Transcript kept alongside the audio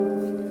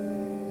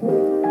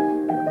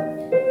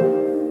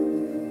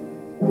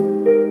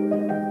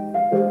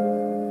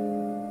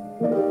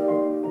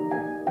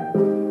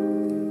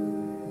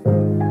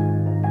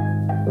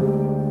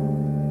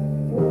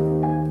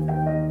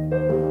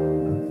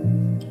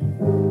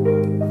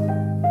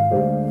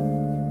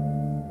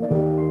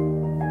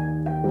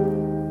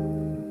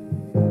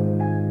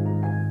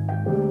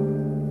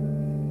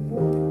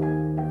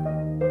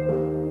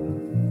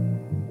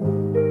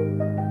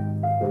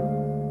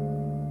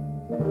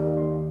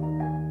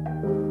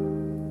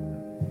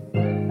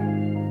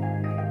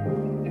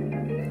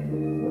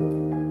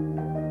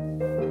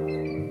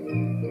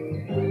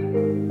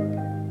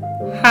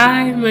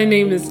Hi, my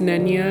name is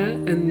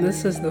Nenya, and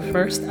this is the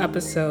first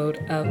episode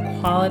of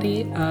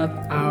Quality of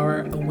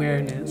Our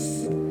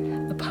Awareness,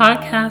 a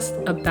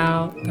podcast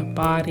about the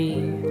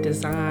body,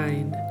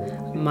 design,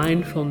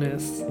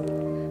 mindfulness.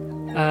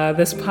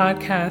 This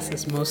podcast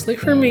is mostly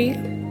for me.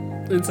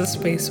 It's a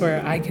space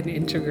where I can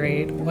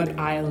integrate what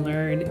I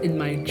learned in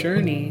my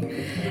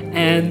journey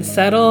and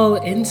settle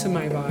into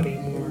my body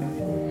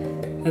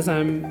more as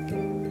I'm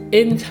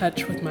in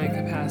touch with my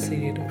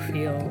capacity to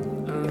feel.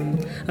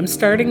 I'm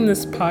starting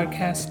this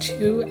podcast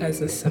too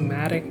as a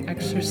somatic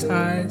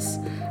exercise.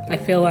 I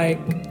feel like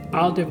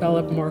I'll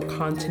develop more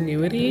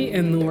continuity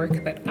in the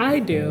work that I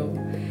do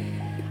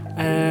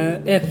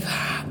if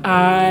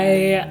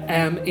I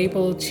am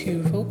able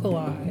to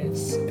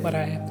vocalize what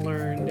I have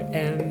learned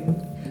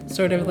and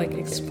sort of like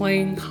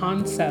explain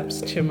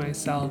concepts to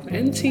myself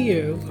and to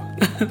you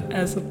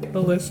as the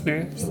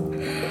listeners.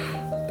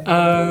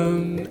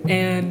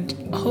 And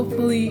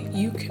hopefully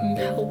you can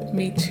help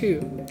me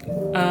too.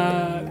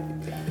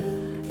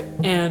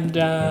 And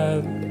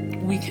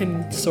we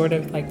can sort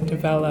of like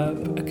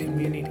develop a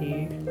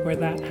community where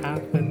that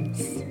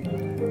happens.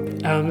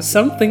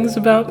 Some things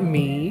about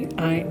me: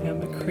 I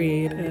am a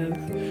creative,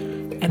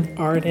 an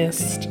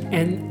artist,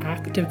 an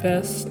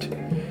activist.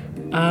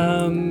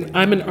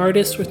 I'm an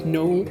artist with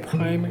no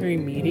primary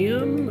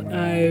medium.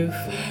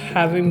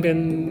 Having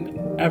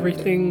been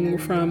everything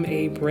from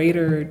a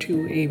braider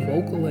to a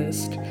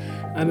vocalist.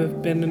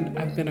 I've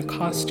been a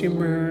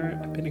costumer.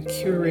 I've been a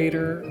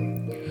curator.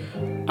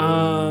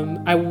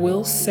 I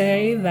will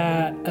say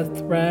that a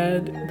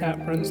thread that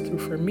runs through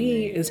for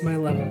me is my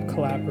love of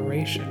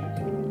collaboration.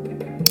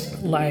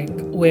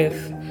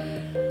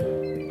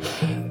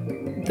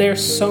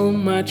 There's so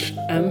much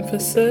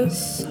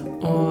emphasis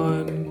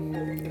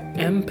on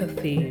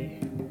empathy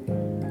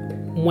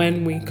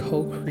when we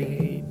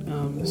co-create.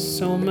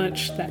 So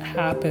much that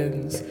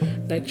happens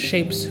that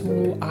shapes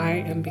who I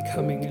am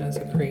becoming as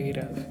a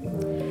creative.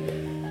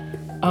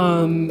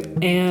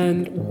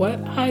 And what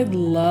I'd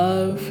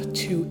love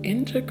to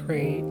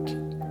integrate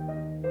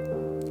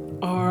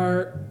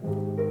are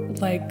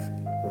like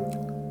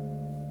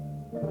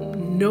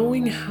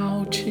knowing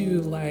how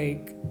to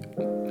like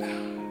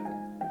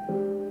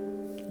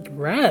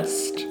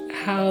rest,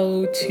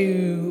 how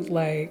to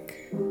like,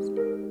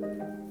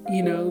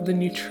 the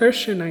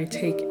nutrition I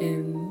take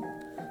in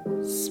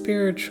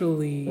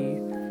spiritually,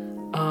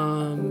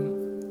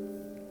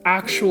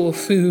 actual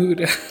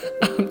food.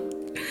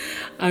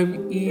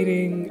 I'm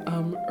eating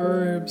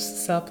herbs,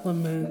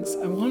 supplements.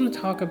 I want to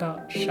talk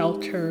about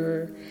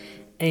shelter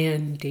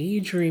and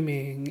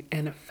daydreaming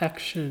and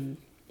affection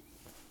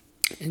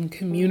and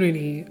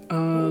community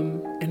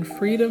and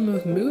freedom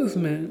of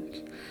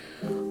movement.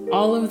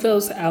 All of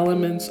those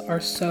elements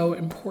are so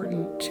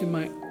important to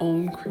my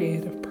own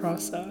creative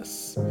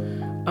process.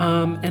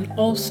 And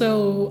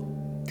also,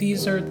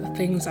 these are the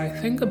things I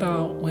think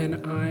about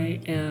when I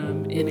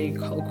am in a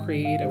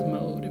co-creative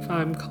mode, if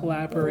I'm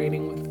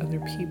collaborating with other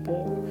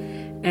people.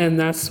 And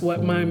that's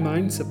what my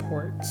mind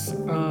supports.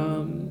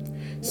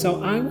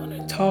 So I want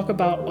to talk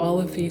about all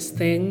of these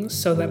things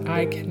so that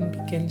I can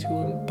begin to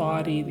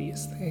embody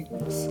these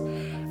things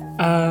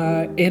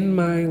in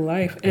my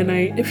life. And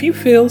if you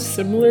feel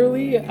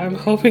similarly, I'm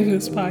hoping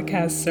this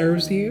podcast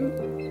serves you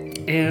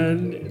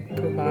and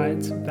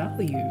provides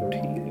value to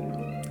you.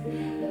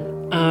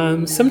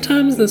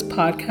 Sometimes this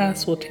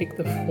podcast will take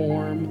the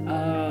form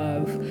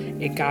of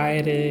a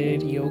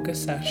guided yoga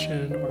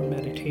session or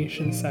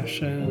meditation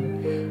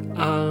session.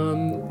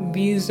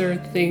 These are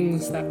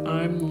things that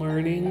I'm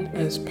learning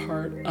as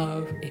part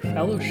of a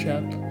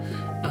fellowship.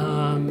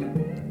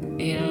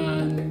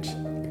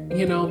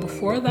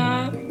 Before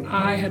that,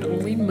 I had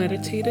only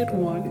meditated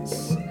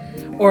once,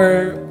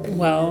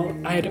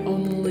 I'd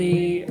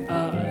only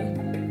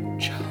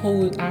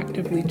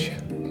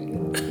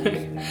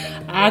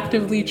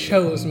actively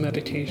chose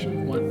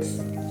meditation once.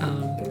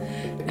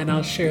 And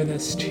I'll share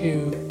this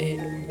too.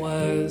 It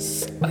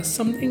was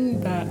something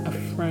that a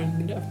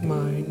friend of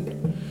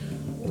mine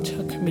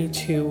took me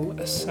to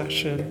a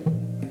session.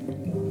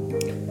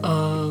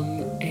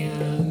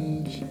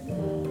 And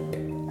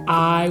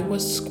I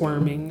was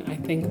squirming. I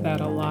think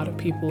that a lot of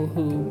people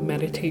who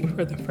meditate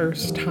for the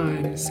first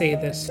time say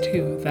this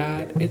too,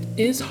 that it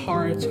is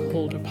hard to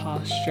hold a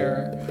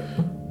posture.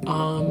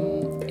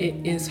 It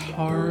is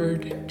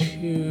hard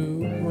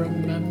to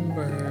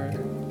remember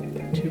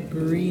to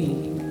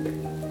breathe.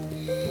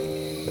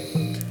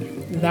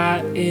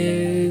 That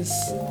is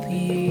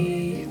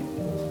the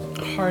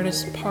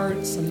hardest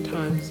part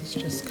sometimes, is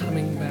just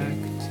coming back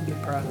to the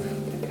breath.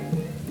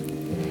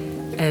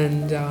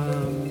 And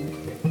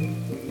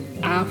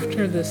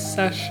after this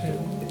session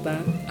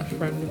that a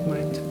friend of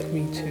mine took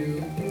me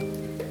to,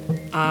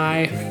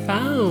 I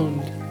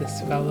found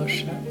this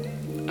fellowship.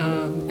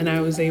 And I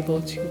was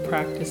able to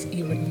practice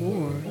even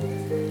more.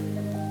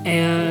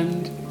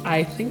 And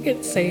I think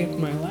it saved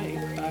my life.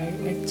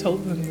 I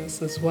told them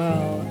this as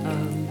well.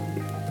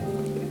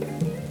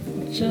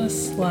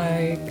 Just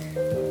like,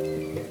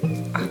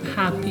 I'm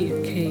happy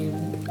it came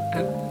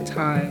at the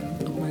time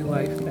of my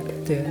life that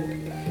it did.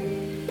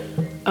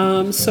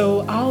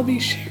 So I'll be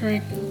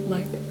sharing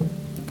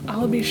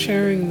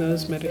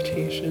those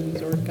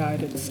meditations or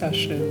guided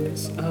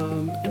sessions,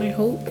 and I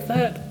hope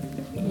that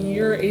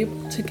you're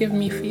able to give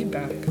me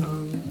feedback.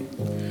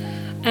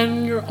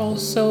 And you're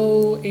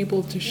also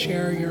able to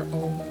share your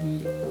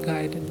own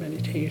guided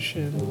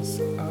meditations.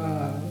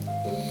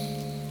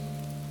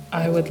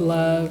 I would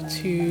love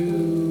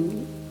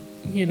to,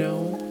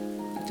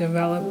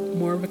 develop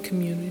more of a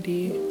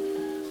community,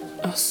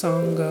 a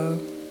Sangha,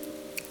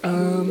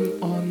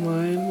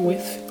 online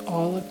with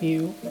all of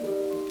you.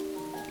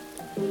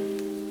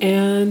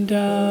 And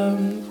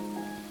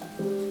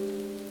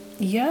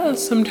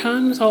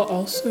sometimes I'll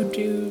also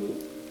do,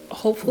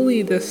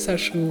 hopefully this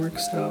session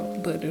works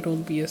out, but it'll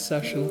be a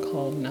session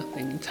called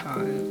Nothing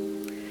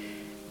Time.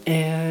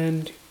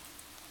 And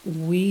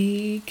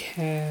we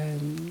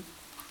can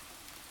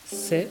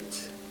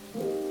sit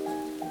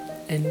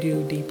and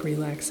do deep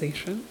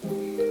relaxation.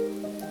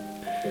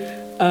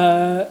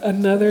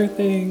 Another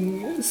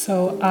thing,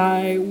 so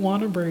I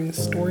want to bring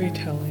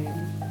storytelling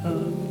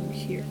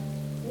here.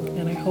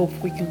 And I hope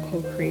we can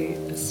co-create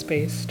a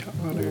space to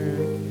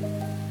honor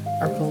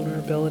our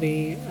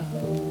vulnerability,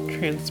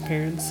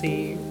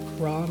 transparency,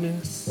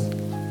 rawness.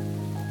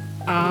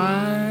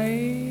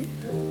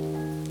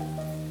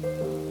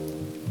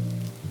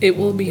 It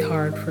will be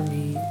hard for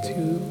me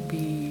to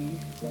be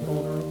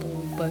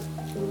vulnerable, but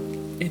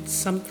it's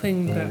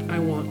something that I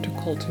want to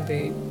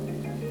cultivate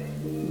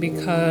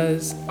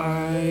because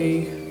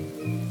I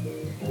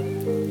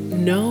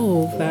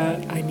know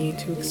that I need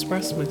to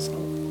express myself,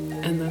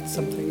 and that's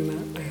something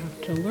that I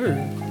have to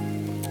learn.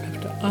 I have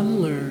to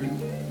unlearn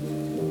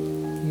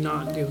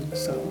not doing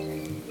so.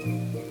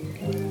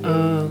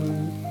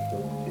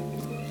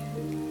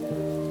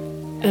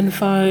 And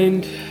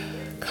find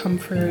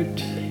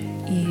comfort,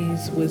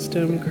 ease,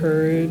 wisdom,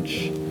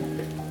 courage.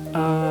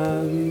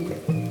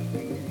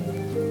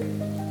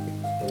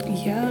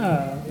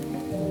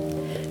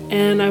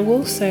 And I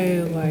will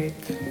say,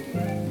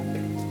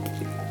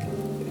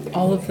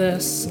 all of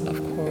this, of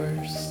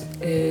course,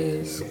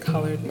 is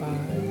colored by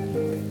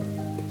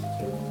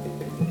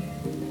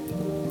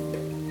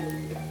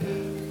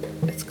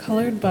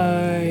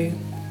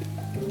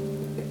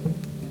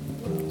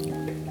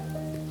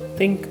I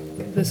think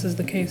this is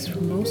the case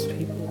for most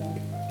people.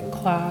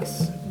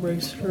 Class,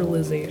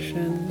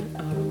 racialization,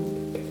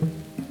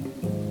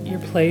 your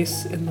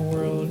place in the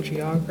world,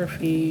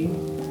 geography,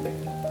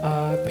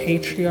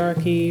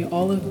 patriarchy,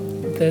 all of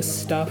this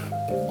stuff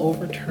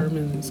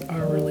overdetermines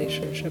our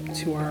relationship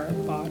to our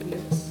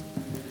bodies.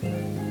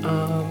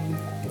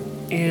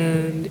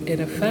 And it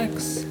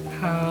affects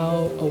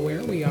how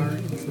aware we are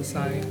in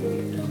society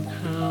and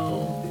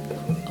how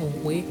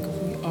awake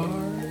we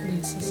are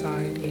in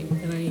society.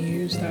 And I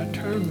use that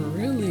term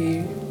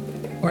really,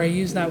 or I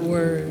use that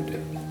word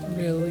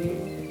really,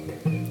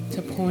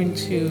 to point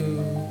to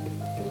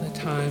the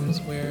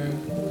times where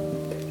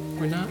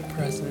we're not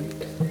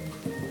present,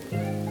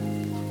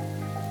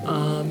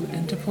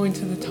 and to point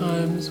to the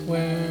times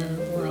where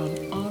we're on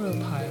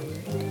autopilot.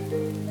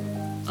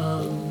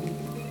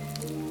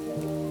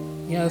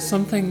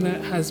 Something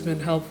that has been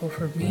helpful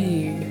for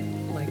me,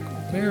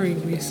 very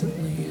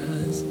recently,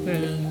 has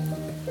been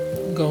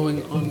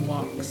going on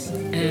walks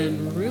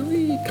and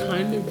really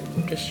kind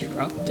of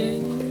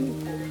disrupting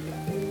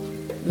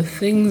the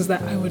things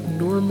that I would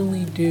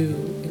normally do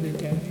in a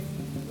day.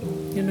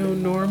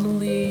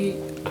 Normally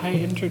I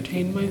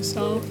entertain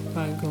myself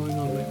by going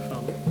on my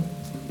phone.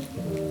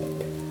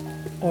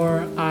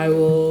 Or I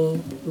will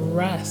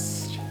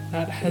rest.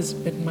 That has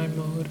been my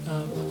mode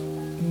of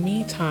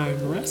me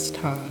time, rest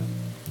time.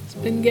 It's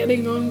been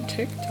getting on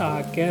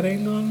TikTok,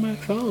 getting on my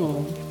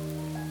phone.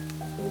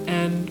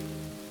 And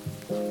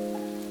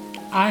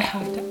I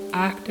have to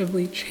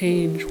actively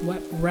change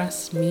what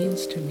rest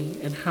means to me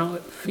and how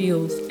it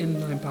feels in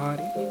my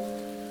body.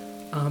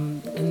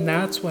 And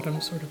that's what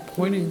I'm sort of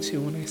pointing to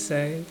when I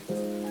say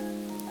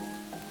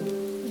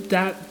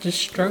that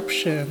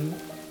disruption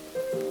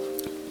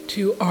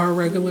to our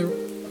regular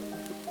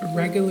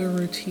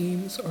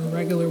routines or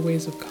regular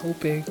ways of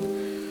coping.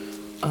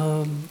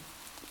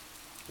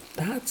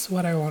 That's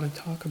what I want to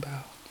talk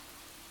about.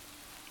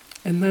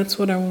 And that's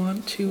what I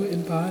want to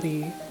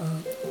embody.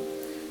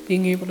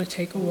 Being able to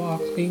take a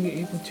walk, being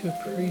able to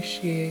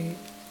appreciate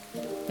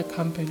the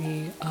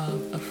company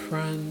of a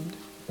friend,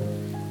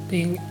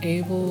 being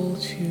able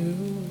to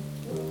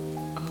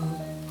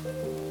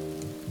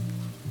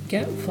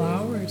get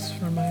flowers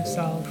for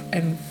myself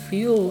and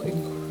feel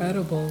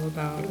incredible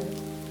about it,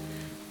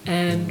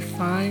 and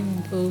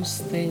find those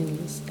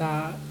things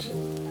that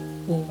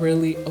will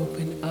really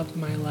open up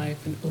my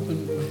life and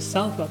open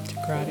myself up to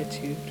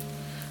gratitude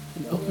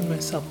and open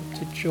myself up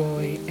to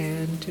joy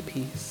and to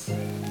peace.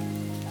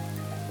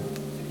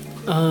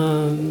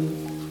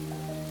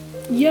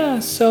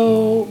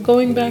 So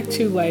going back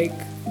to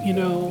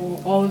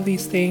all of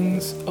these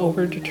things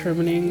over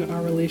determining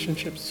our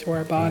relationships to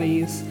our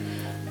bodies.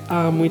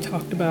 We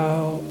talked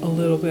about a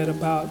little bit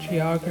about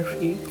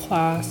geography,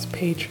 class,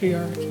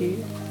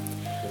 patriarchy.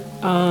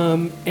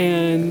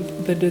 and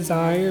the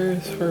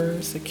desires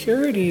for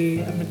security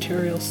and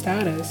material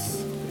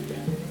status,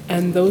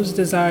 and those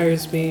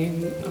desires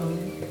being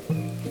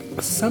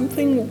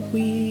something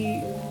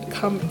we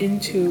come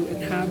into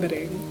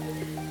inhabiting,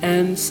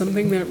 and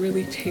something that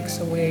really takes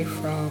away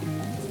from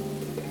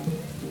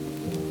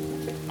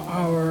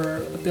our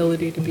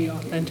ability to be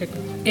authentic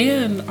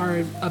and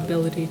our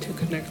ability to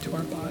connect to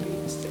our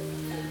bodies.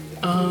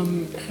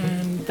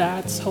 And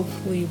that's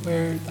hopefully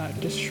where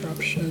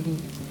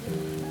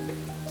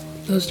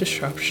those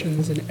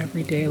disruptions in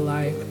everyday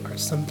life are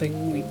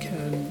something we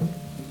can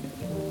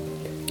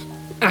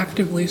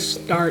actively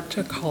start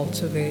to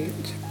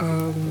cultivate,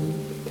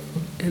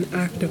 and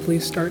actively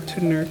start to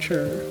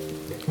nurture.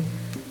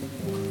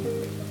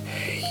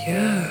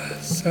 Yeah,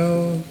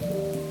 so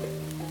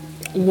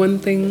one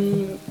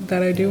thing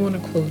that I do want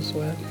to close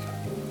with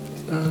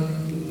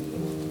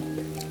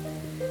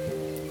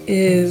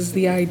is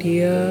the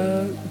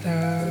idea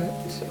that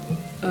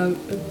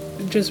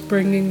just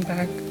bringing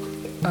back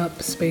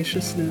up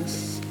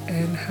spaciousness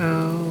and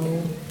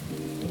how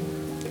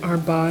our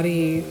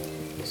body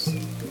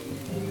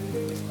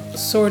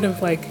sort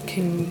of like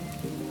can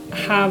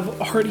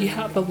already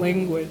have a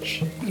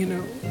language,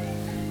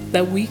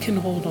 that we can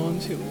hold on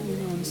to,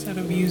 instead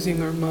of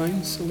using our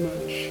minds so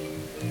much.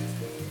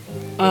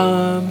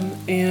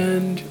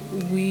 And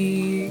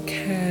we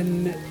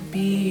can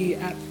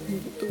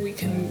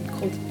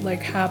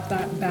have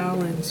that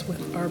balance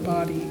with our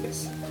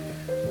bodies,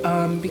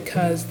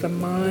 because the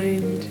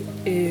mind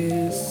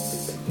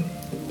it's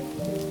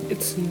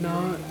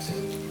not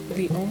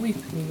the only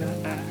thing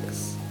that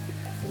acts.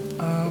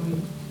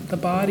 The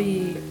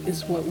body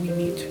is what we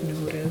need to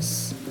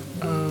notice,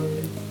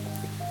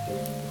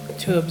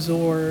 to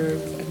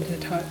absorb and to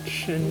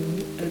touch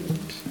and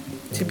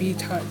to be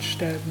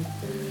touched, and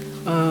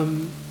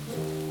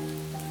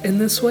in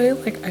this way,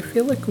 I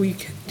feel like we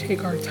can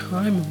take our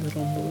time a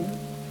little more,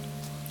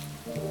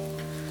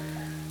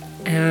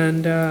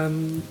 and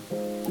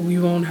we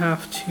won't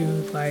have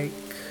to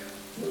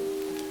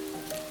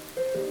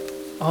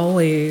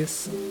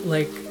always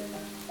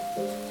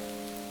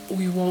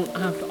we won't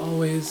have to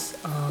always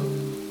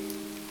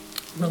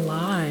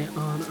rely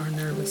on our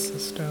nervous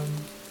system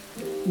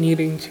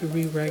needing to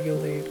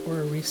re-regulate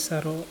or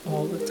resettle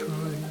all the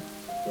time,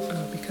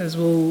 because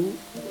we'll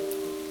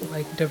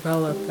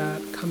develop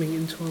that coming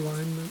into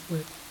alignment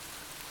with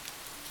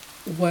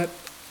what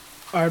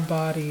our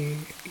body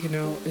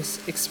is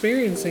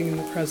experiencing in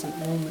the present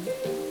moment.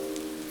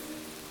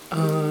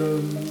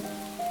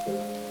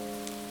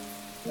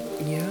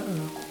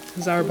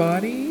 Because our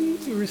body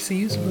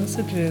receives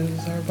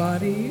messages. Our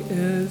body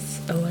is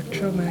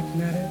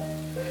electromagnetic.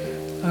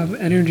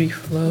 Energy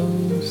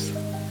flows,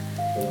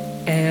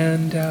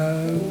 and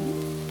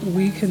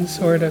we can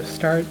sort of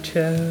start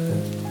to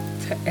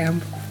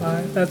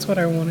amplify. That's what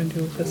I want to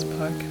do with this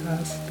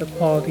podcast, the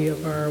quality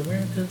of our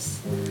awareness,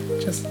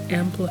 just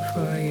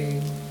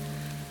amplifying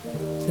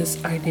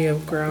this idea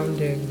of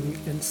grounding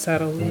and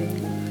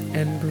settling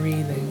and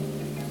breathing.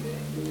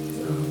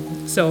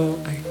 So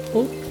I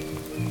hope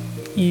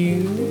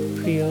you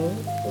feel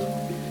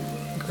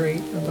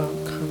great about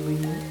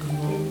coming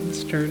along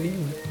this journey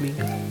with me.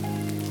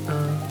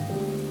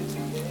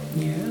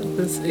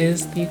 This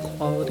is the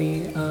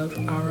Quality of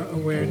Our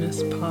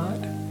Awareness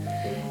pod,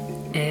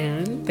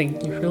 and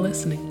thank you for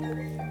listening.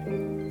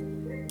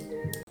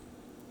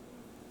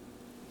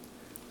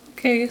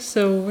 Okay,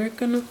 so we're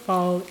gonna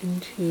fall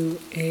into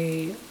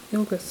a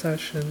yoga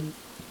session,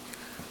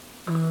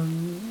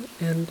 and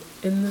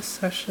in this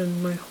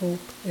session my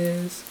hope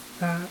is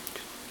that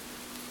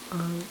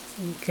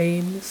you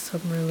gain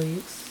some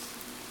release.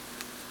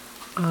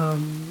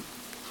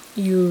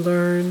 You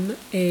learn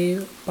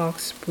a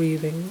box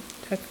breathing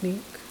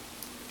technique,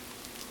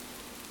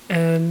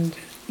 and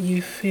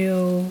you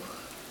feel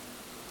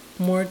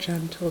more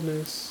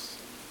gentleness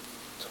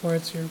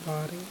towards your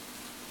body.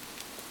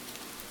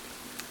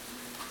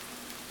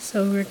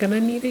 So we're gonna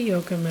need a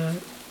yoga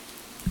mat,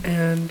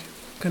 and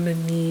we're gonna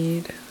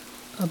need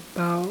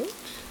about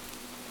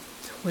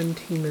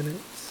 20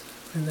 minutes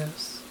for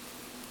this.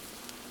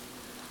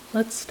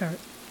 Let's start.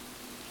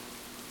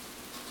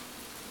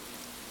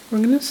 We're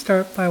going to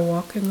start by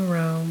walking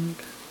around.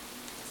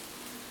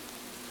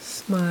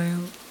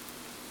 Smile.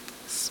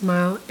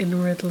 Smile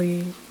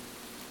inwardly.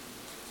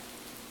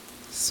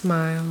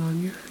 Smile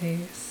on your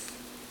face.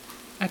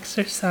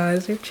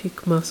 Exercise your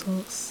cheek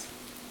muscles.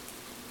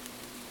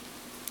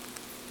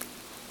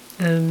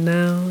 And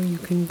now you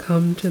can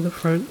come to the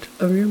front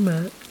of your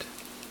mat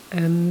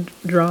and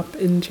drop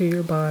into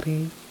your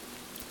body.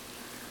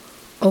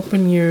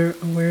 Open your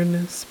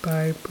awareness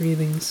by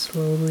breathing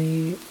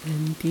slowly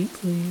and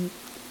deeply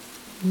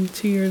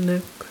into your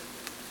neck,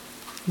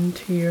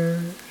 into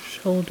your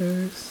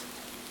shoulders,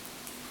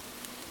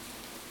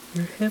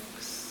 your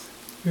hips,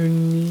 your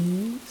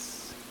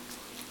knees,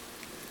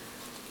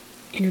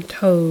 your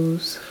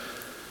toes.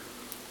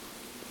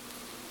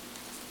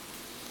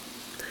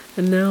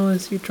 And now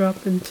as you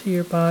drop into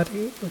your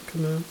body, we're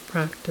going to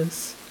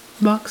practice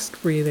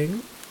boxed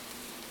breathing.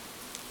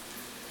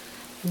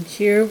 And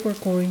here we're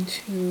going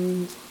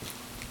to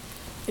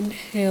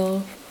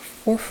inhale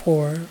for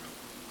 4,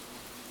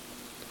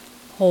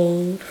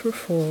 hold for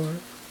 4,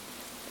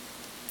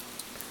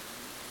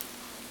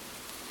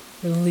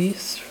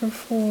 release for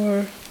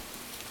 4,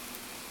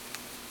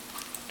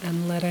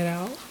 and let it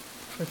out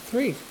for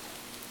 3.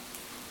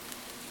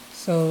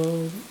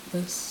 So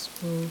this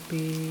will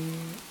be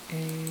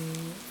a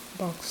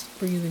box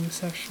breathing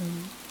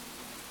session,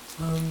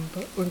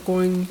 but we're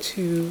going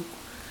to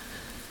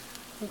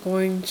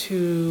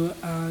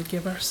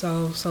give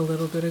ourselves a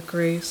little bit of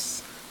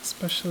grace,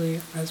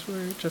 especially as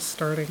we're just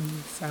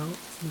starting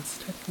this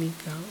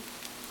technique out.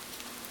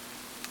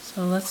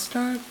 So let's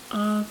start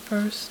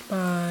first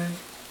by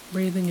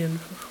breathing in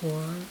for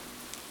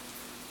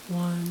 4.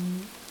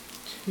 1,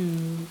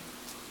 2,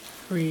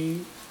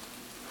 3,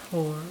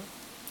 4.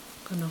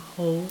 Gonna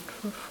hold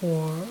for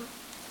 4,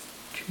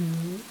 2,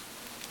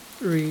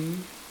 3,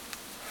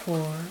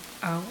 4.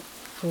 Out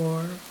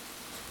 4,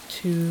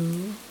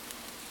 2,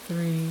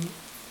 3,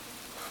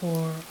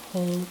 4.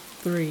 Hold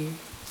 3,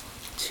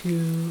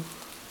 2,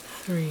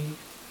 3.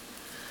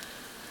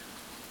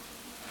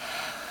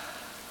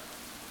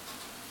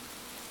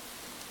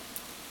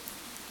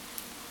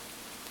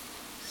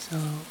 So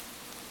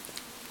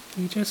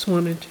we just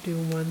wanted to do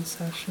one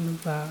session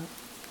of that.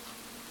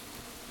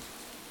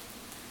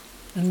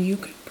 And you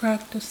can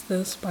practice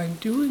this by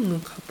doing a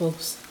couple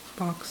of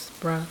box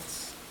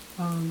breaths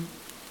on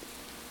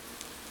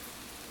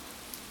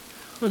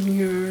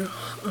your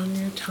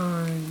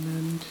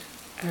time.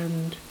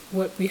 And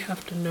what we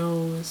have to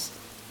know is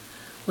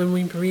when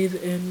we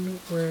breathe in,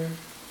 we're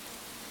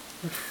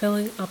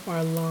filling up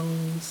our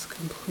lungs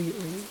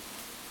completely.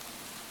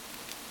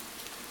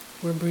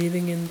 We're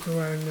breathing in through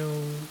our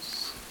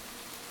nose.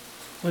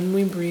 When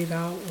we breathe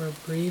out, we're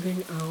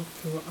breathing out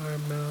through our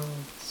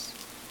mouths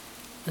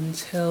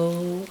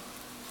until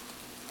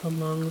the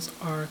lungs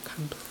are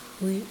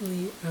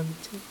completely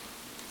empty.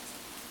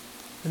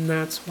 And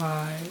that's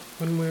why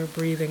when we're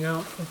breathing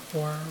out for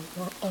 4,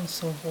 we're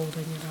also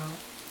holding it out.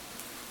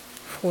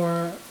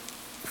 For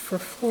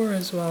 4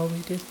 as well, we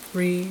did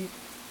 3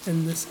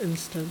 in this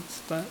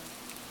instance, but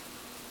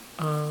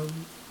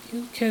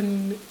you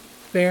can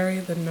vary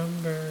the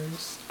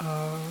numbers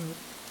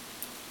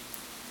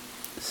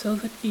so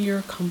that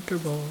you're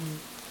comfortable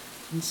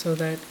and so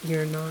that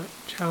you're not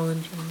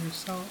challenging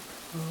yourself.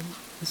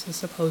 This is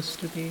supposed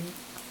to be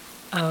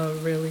a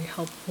really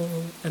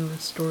helpful and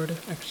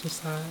restorative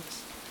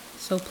exercise.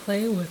 So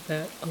play with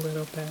it a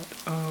little bit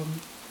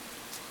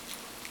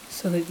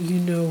so that you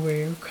know where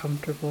you're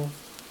comfortable.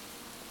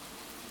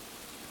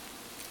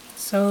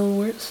 So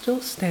we're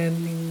still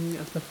standing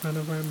at the front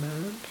of our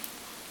mat.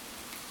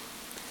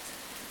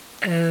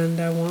 And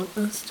I want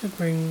us to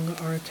bring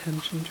our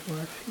attention to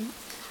our feet.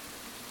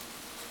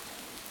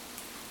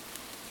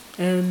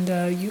 And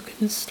you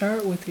can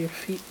start with your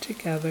feet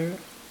together,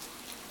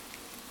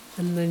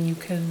 and then you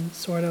can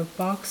sort of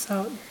box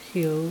out your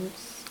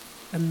heels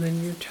and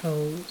then your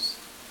toes.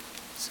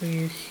 So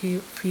your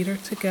feet are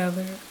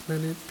together,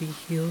 then it'd be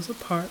heels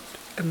apart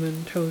and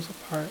then toes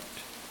apart.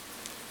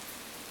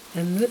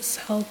 And this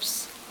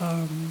helps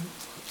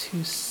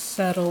to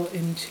settle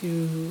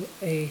into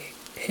a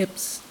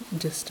hips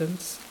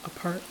distance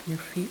apart, your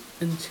feet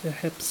into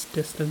hips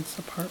distance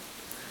apart.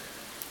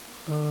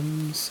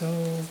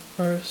 So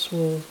first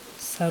we'll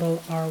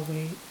settle our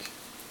weight.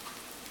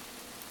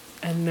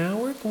 And now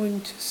we're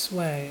going to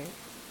sway.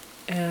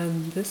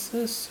 And this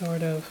is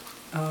sort of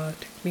a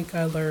technique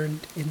I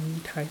learned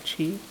in Tai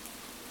Chi.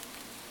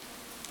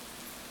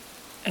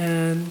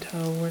 And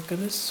we're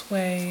going to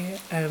sway,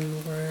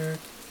 and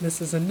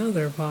this is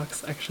another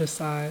box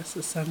exercise,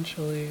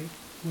 essentially.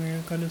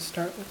 We're going to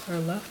start with our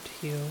left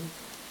heel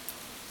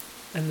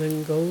and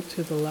then go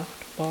to the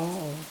left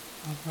ball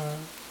of our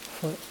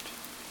foot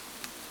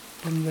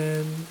and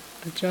then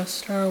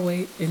adjust our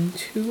weight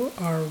into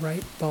our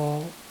right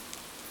ball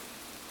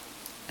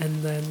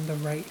and then the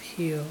right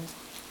heel.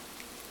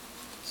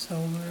 So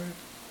we're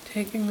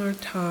taking our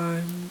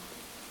time,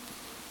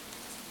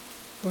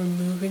 we're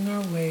moving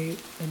our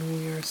weight, and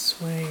we are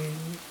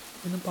swaying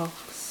in a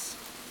box.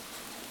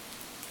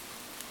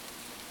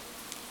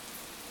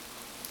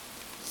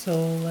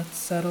 So let's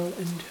settle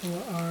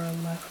into our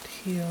left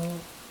heel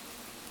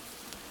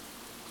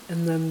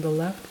and then the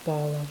left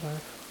ball of our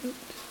foot,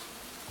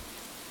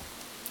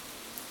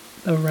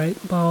 the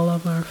right ball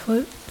of our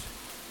foot,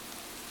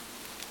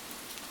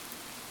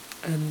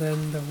 and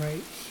then the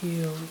right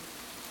heel.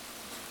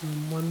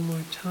 And one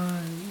more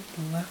time,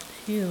 the left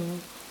heel,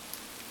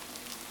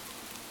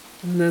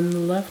 and then the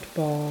left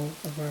ball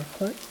of our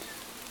foot.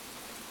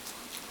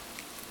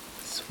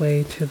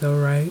 Sway to the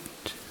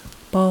right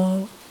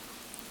ball,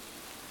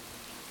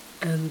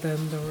 and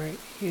then the right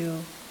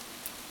heel.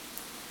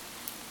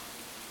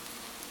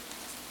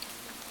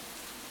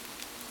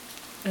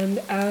 And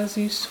as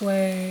you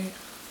sway,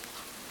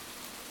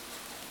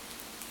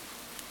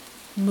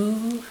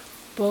 move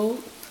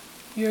both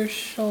your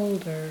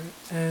shoulder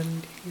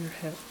and your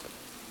hip.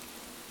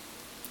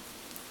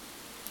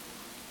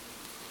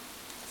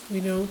 We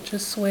don't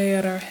just sway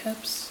at our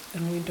hips,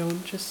 and we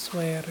don't just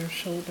sway at our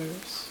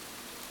shoulders.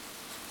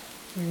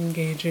 We're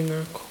engaging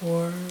our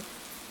core.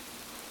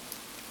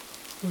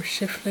 We're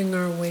shifting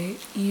our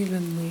weight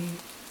evenly,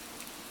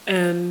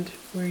 and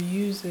we're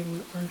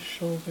using our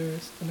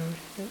shoulders and our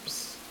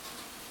hips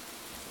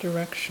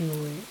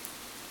directionally.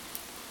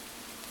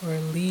 We're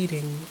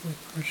leading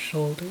with our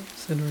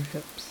shoulders and our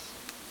hips.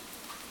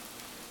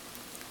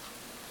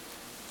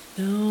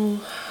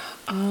 Now,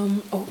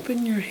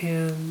 open your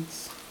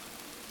hands.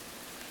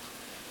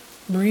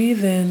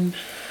 Breathe in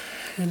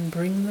and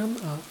bring them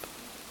up.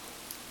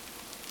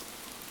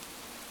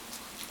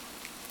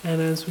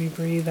 And as we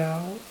breathe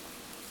out,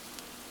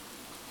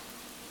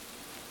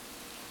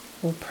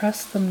 we'll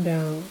press them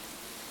down.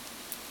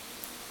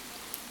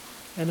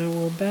 And I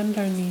will bend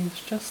our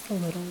knees just a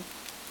little.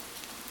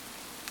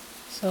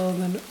 So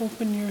then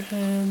open your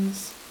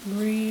hands,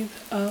 breathe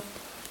up,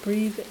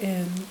 breathe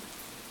in.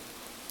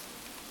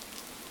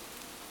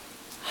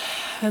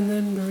 And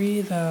then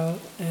breathe out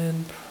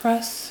and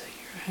press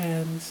your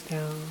hands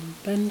down,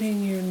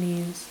 bending your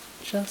knees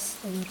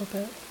just a little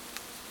bit.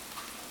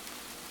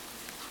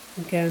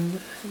 Again,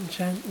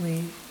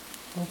 gently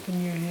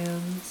open your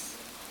hands,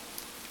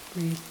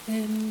 breathe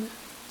in,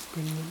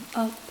 bring them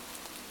up,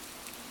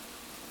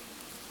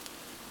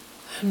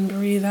 and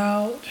breathe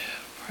out,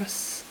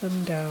 press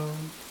them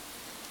down,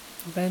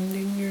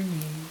 bending your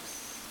knees.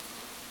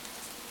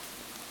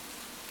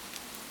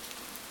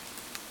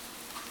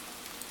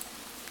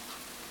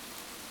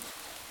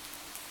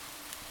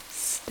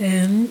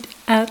 Stand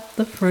at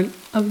the front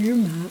of your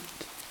mat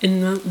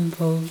in mountain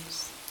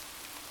pose.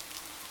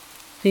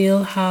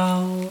 Feel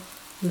how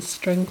the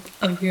strength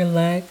of your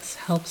legs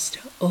helps to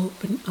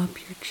open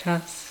up your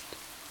chest.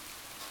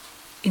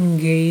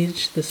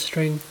 Engage the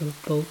strength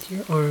of both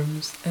your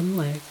arms and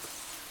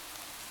legs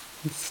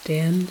and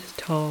stand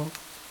tall.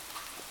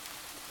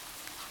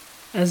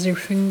 As your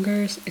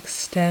fingers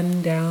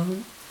extend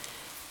down,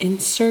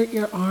 insert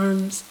your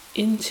arms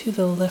into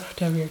the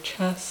lift of your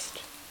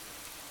chest.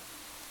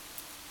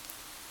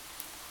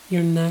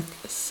 Your neck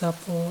is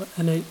supple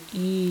and at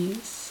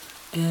ease,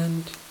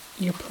 and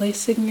you're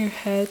placing your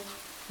head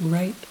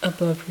right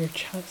above your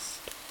chest.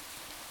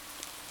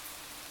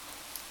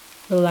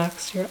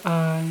 Relax your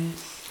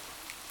eyes.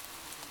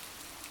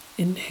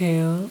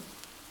 Inhale,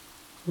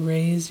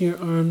 raise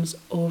your arms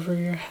over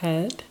your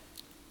head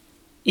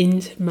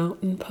into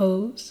mountain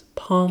pose,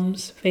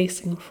 palms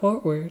facing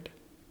forward.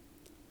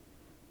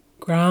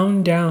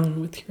 Ground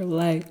down with your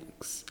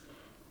legs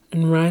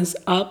and rise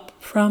up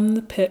from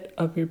the pit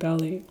of your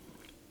belly.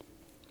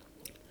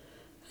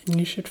 And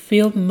you should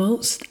feel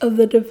most of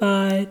the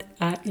divide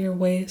at your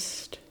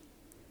waist.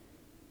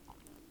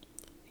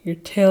 Your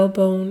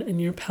tailbone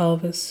and your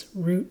pelvis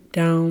root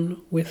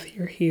down with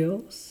your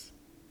heels.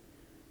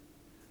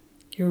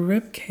 Your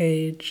rib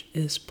cage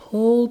is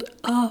pulled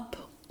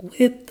up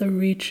with the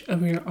reach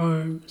of your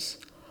arms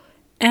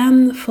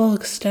and the full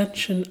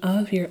extension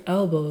of your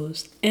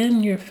elbows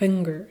and your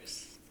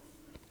fingers.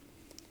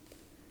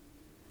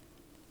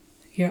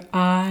 Your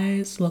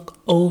eyes look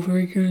over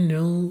your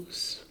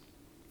nose.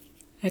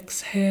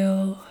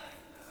 Exhale,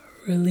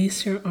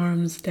 release your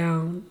arms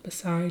down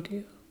beside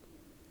you.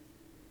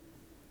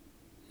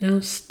 Now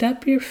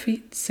step your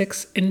feet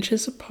 6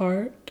 inches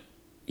apart.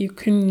 You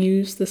can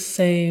use the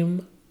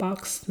same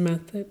boxed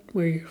method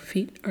where your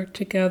feet are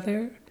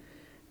together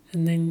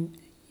and then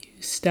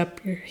you step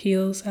your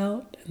heels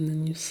out and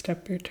then you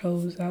step your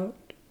toes out.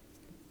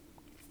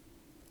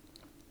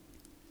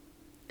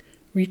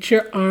 Reach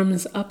your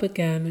arms up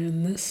again,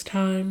 and this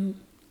time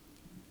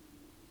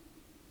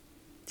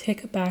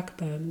take a back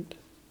bend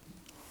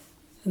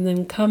and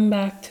then come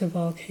back to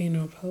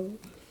volcano pose.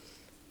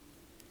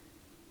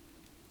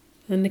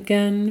 And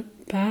again,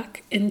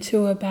 back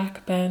into a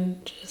back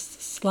bend, just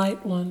a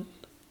slight one,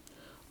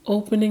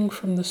 opening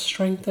from the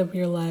strength of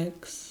your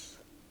legs.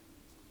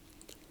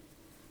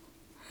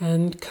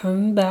 And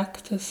come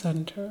back to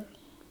center.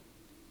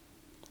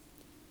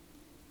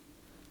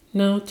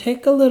 Now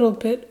take a little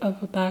bit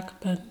of a back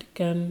bend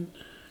again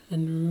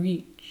and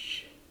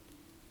reach.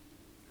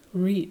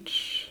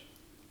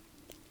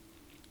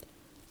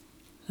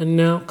 And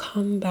now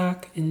come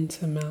back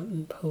into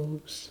mountain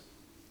pose.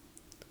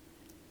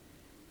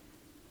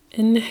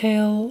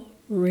 Inhale,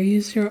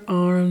 raise your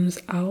arms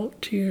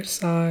out to your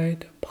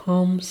side,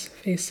 palms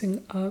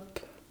facing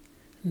up,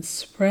 and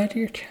spread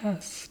your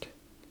chest.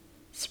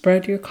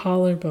 Spread your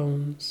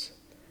collarbones.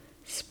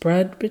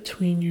 Spread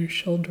between your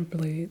shoulder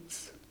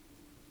blades.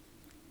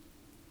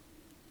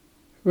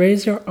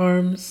 Raise your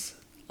arms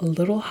a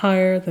little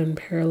higher than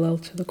parallel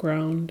to the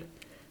ground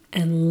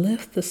and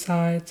lift the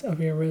sides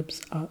of your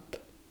ribs up.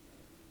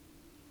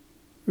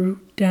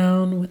 Root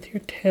down with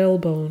your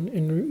tailbone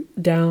and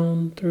root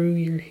down through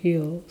your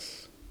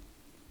heels.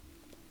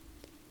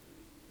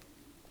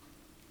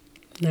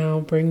 Now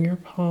bring your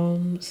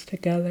palms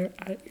together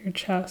at your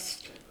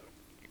chest.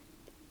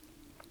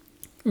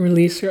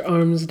 Release your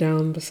arms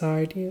down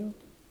beside you.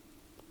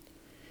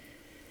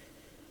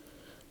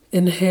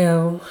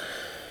 Inhale.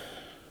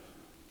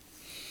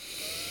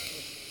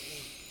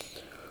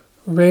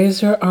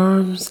 Raise your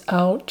arms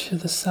out to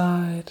the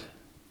side.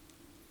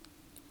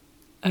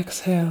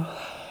 Exhale.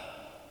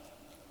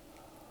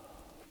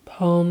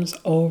 Palms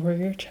over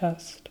your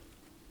chest.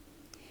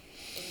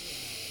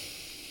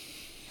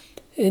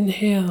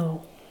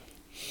 Inhale.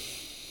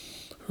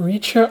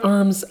 Reach your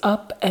arms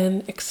up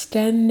and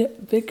extend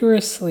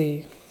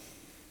vigorously.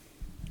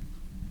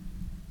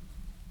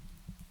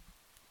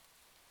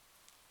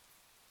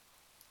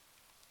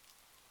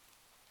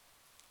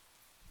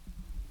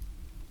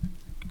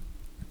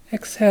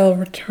 Exhale,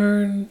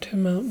 return to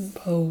mountain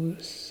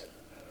pose.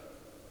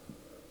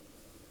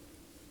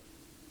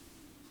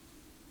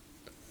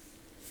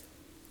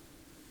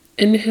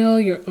 Inhale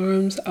your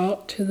arms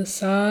out to the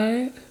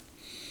side.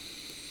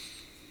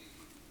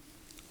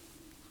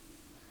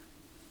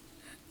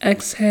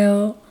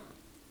 Exhale,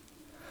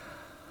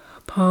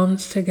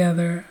 palms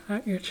together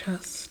at your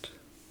chest.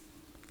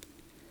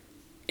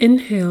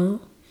 Inhale,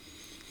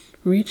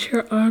 reach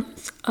your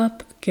arms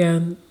up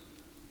again.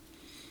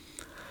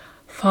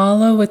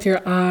 Follow with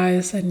your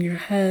eyes and your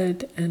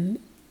head and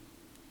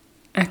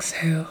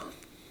exhale.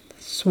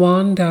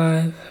 Swan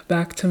dive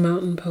back to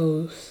mountain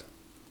pose.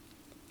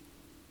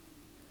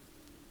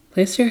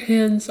 Place your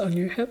hands on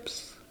your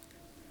hips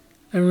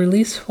and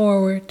release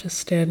forward to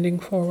standing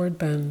forward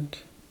bend.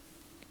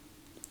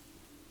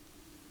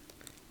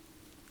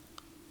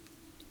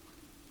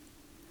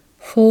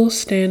 Full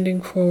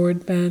standing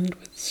forward bend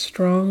with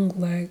strong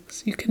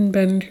legs. You can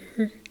bend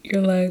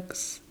your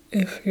legs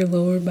if your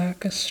lower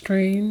back is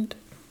strained.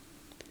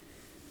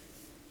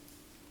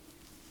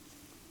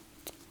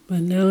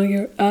 But now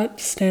you're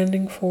at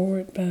standing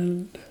forward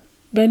bend.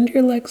 Bend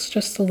your legs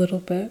just a little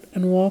bit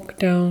and walk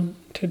down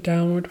to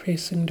downward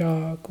facing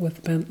dog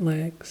with bent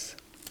legs.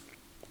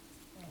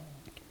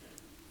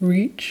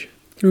 Reach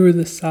through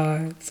the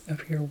sides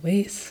of your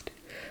waist.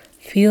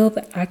 Feel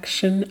the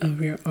action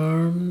of your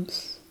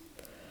arms.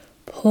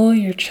 Pull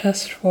your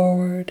chest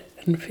forward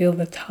and feel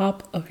the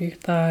top of your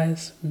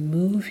thighs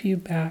move you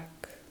back.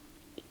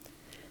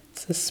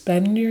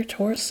 Suspend your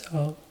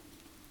torso.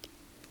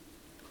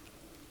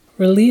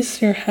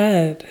 Release your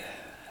head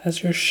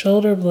as your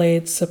shoulder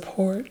blades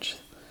support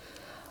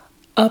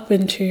up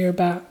into your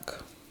back.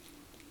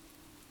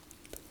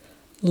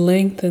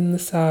 Lengthen the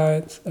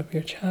sides of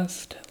your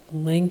chest.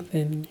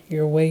 Lengthen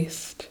your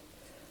waist.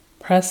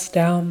 Press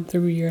down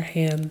through your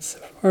hands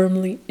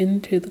firmly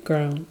into the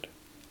ground.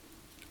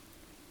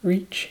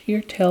 Reach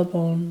your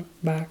tailbone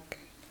back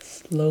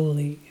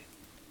slowly.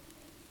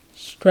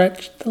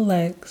 Stretch the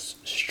legs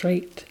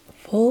straight,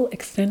 full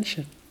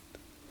extension.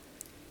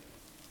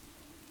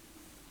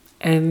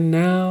 And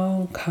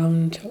now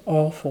come to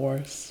all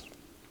fours.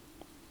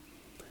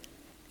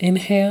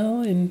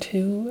 Inhale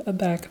into a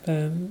back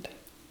bend.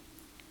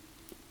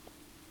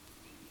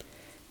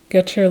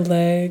 Get your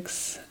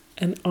legs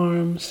and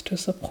arms to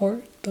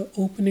support the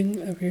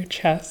opening of your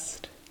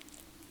chest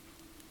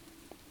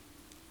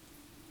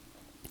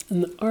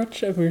and the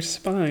arch of your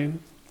spine.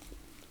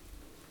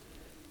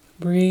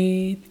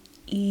 Breathe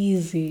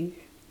easy.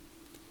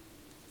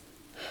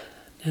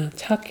 Now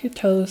tuck your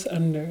toes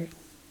under.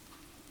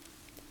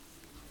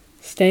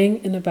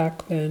 Staying in a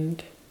back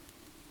bend.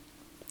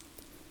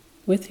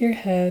 With your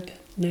head,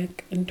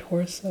 neck, and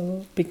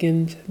torso,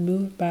 begin to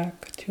move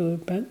back to a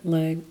bent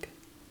leg,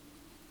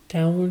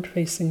 downward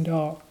facing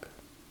dog.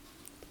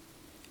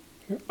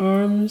 Your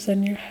arms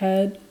and your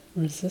head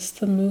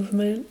resist the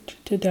movement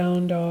to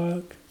down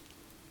dog.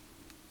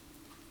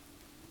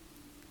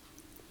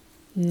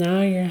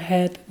 Now your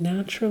head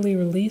naturally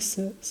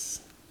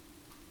releases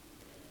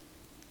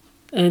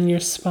and your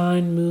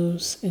spine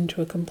moves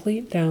into a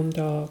complete down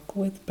dog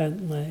with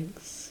bent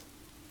legs.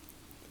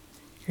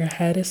 Your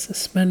head is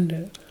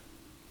suspended.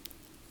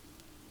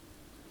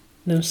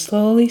 Now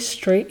slowly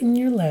straighten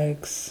your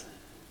legs.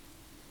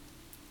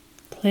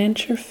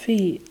 Plant your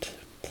feet.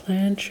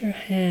 Plant your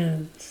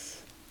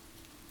hands.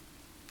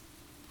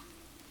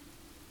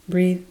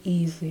 Breathe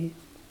easy.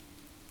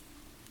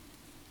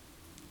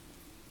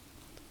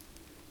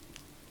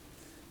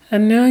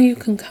 And now you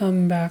can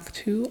come back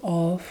to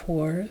all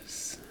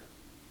fours.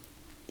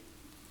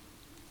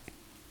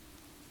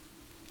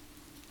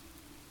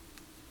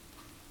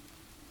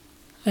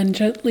 And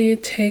gently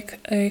take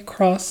a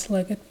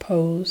cross-legged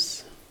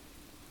pose.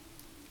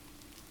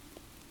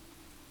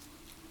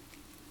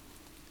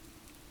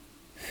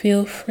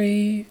 Feel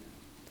free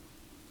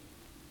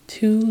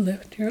to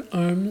lift your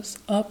arms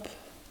up,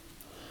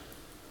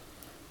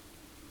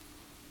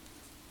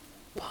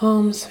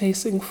 palms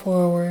facing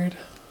forward,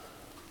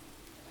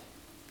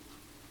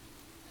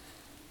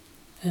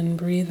 and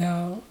breathe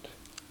out.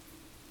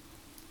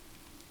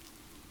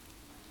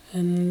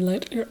 And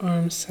let your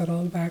arms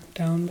settle back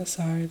down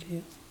beside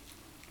you.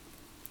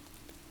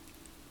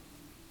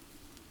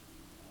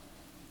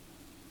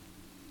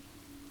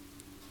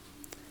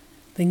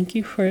 Thank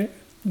you for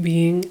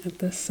being at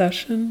this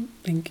session.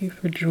 Thank you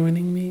for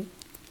joining me.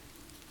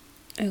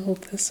 I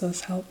hope this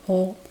was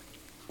helpful.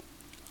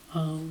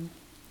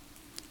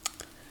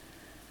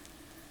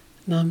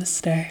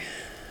 Namaste.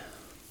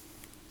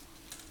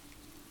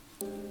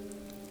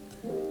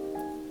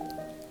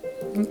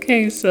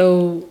 Okay,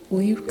 so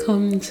we've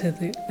come to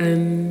the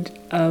end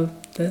of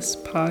this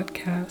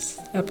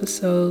podcast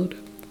episode,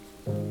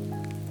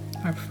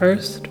 our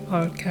first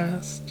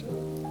podcast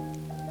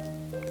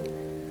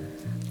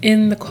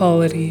in the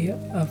quality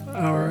of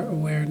our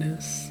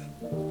awareness.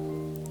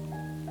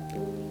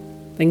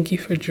 Thank you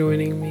for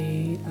joining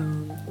me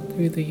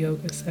through the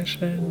yoga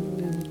session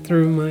and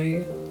through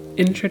my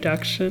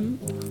introduction.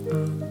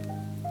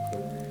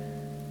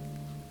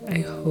 I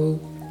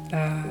hope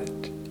that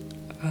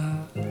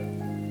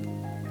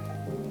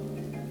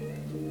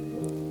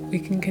we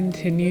can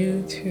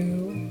continue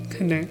to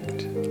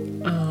connect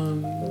in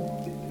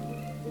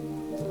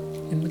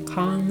the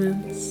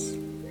comments.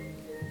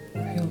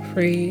 Feel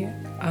free.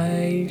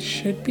 I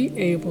should be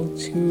able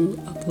to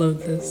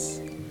upload this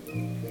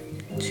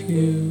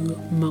to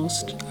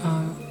most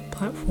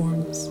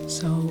platforms,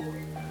 so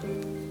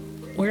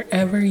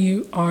wherever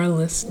you are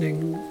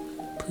listening,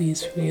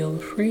 please feel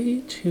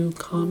free to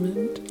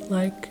comment,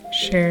 like,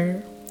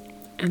 share,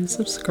 and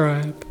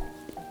subscribe.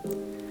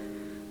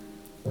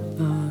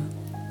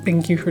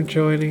 Thank you for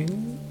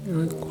joining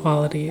the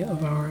quality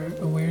of our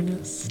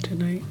awareness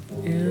tonight,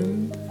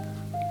 and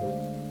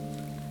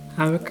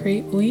have a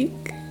great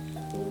week.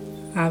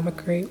 Have a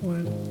great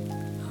one.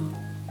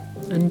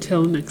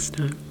 Until next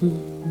time.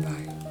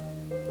 Bye.